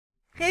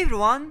Hey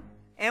everyone,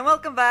 and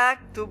welcome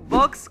back to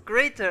Box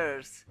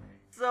Creators.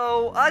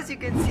 So as you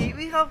can see,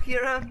 we have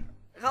here a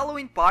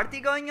Halloween party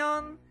going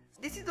on.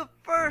 This is the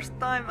first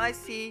time I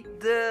see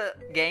the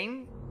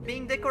game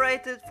being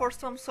decorated for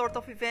some sort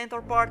of event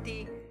or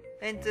party.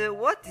 And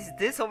what is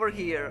this over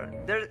here?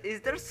 Is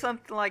there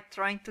something like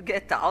trying to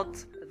get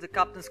out the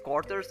captain's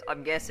quarters?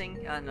 I'm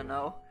guessing, I don't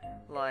know.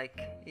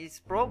 Like, it's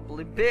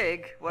probably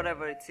big,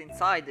 whatever it's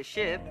inside the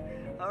ship.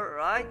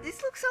 Alright,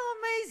 this looks so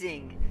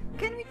amazing.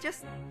 Can we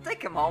just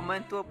take a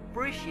moment to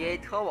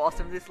appreciate how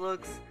awesome this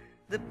looks?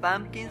 The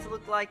pumpkins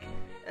look like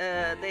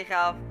they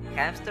have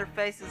hamster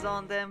faces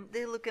on them.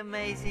 They look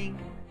amazing.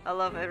 I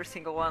love every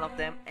single one of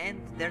them.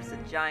 And there's a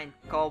giant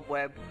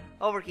cobweb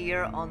over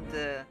here on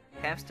the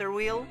hamster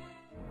wheel.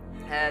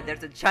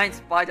 There's a giant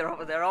spider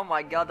over there. Oh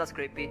my god, that's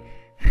creepy.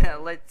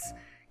 Let's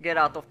get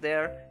out of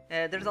there.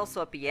 There's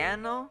also a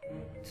piano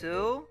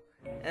too.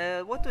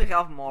 What do we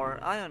have more?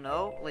 I don't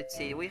know. Let's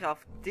see. We have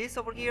this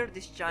over here,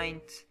 this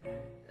giant,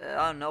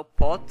 I don't know,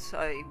 pot.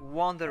 I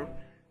wonder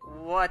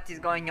what is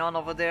going on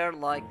over there.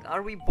 Like,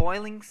 are we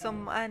boiling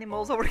some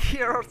animals over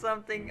here or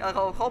something?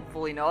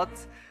 Hopefully not.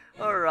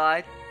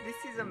 Alright, this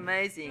is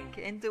amazing.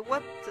 And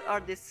what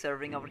are they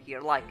serving over here?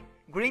 Like,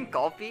 green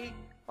coffee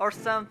or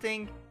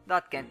something?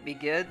 That can't be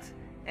good.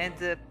 And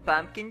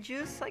pumpkin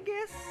juice, I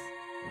guess?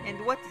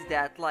 And what is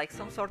that? Like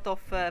some sort of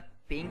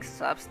pink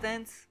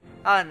substance?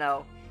 I don't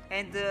know.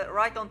 And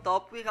right on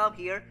top we have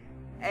here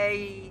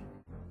a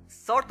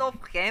sort of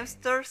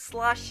hamster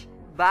slash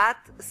bat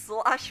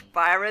slash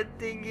pirate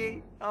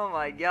thingy. Oh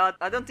my god,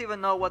 I don't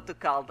even know what to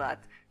call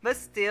that. But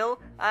still,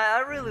 I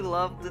really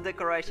love the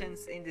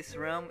decorations in this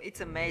room.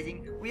 It's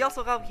amazing. We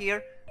also have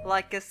here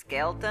like a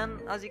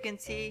skeleton, as you can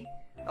see,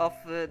 of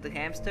the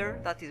hamster.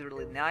 That is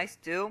really nice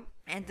too.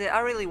 And I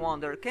really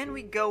wonder, can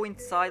we go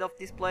inside of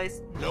this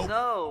place? Nope.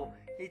 No,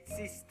 it's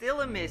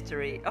still a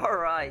mystery.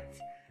 Alright.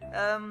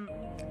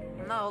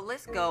 Now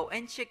let's go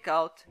and check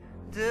out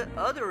the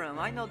other room.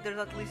 I know there's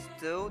at least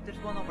two. There's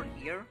one over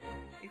here.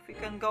 If we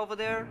can go over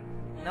there.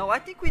 No, I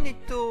think we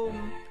need to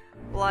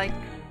like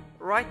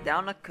write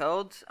down a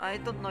code. I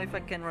don't know if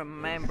I can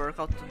remember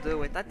how to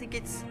do it. I think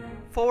it's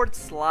 /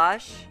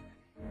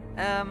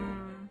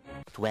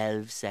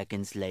 12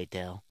 seconds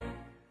later.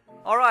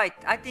 Alright,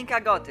 I think I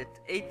got it.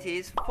 It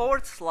is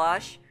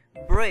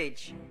 /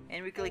 bridge.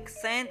 And we click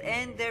send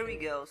and there we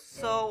go.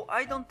 So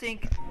I don't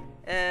think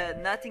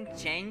nothing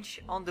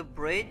changed on the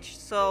bridge.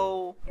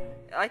 So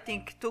I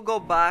think to go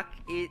back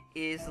it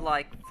is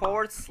like /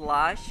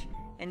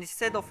 and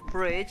instead of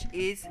bridge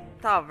is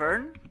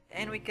tavern.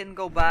 And we can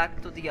go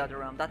back to the other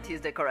room that is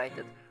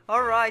decorated.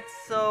 Alright,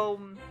 so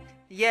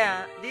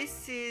yeah,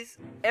 this is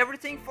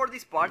everything for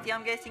this party,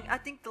 I'm guessing. I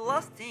think the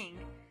last thing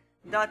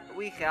that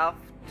we have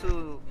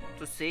to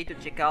see, to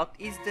check out,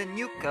 is the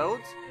new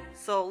code.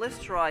 So let's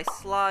try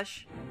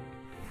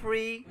 /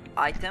 free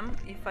item,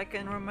 if I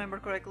can remember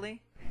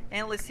correctly.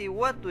 And let's see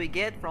what do we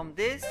get from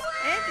this.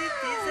 And it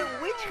is a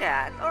witch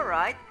hat,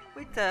 alright,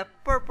 with a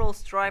purple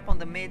stripe on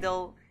the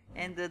middle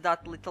and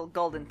that little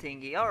golden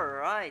thingy.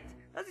 Alright,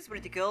 that is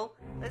pretty cool.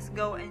 Let's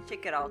go and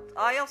check it out.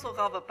 I also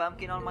have a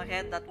pumpkin on my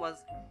head. That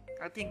was,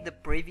 I think, the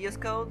previous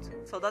code.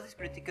 So that is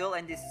pretty cool.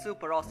 And this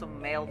super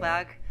awesome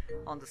mailbag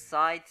on the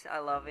side. I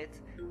love it.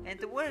 And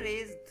where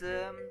is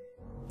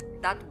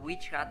that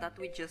witch hat that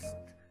we just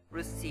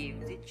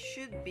received? It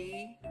should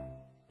be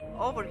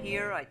over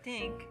here, I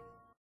think.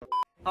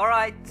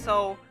 Alright,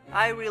 so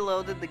I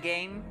reloaded the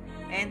game.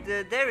 And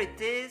there it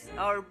is,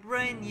 our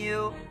brand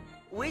new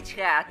witch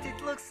hat.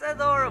 It looks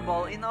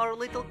adorable in our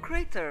little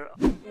critter.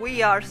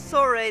 We are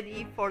so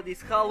ready for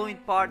this Halloween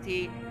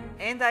party.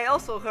 And I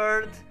also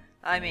heard,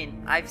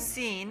 I've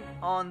seen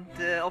on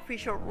the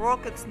official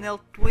Rocket Snail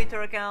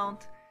Twitter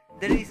account,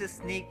 there is a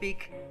sneak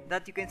peek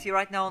that you can see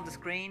right now on the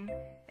screen.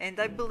 And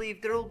I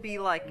believe there will be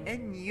like a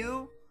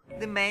new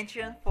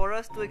dimension for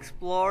us to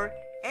explore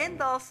and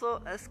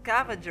also a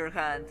scavenger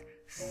hunt.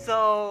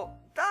 So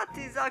that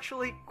is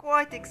actually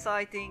quite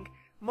exciting.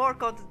 More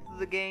content to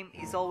the game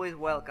is always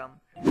welcome.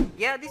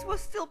 Yeah, this was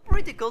still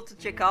pretty cool to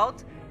check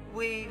out.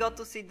 We got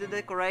to see the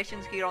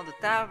decorations here on the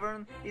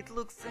tavern. It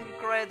looks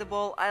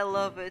incredible, I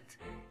love it.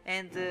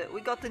 And we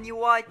got a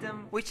new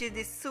item, which is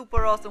this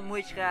super awesome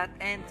witch hat.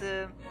 And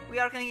we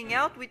are hanging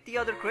out with the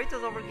other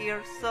creators over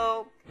here.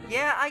 So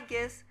yeah, I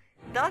guess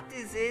that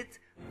is it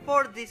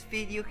for this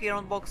video here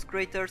on Box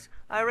Creators.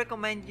 I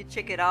recommend you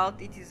check it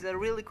out. It is a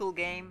really cool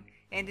game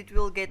and it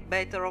will get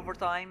better over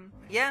time.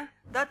 Yeah,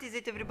 that is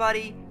it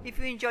everybody. If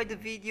you enjoyed the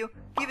video,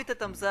 give it a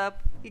thumbs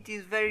up. It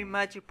is very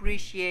much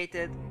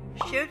appreciated.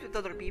 Share it with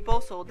other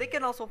people so they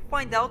can also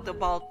find out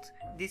about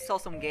this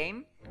awesome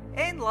game.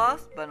 And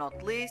last but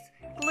not least,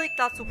 click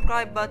that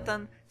subscribe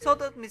button so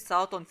don't miss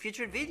out on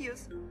future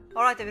videos.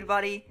 Alright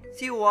everybody,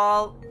 see you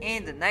all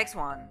in the next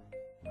one.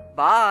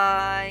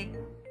 Bye!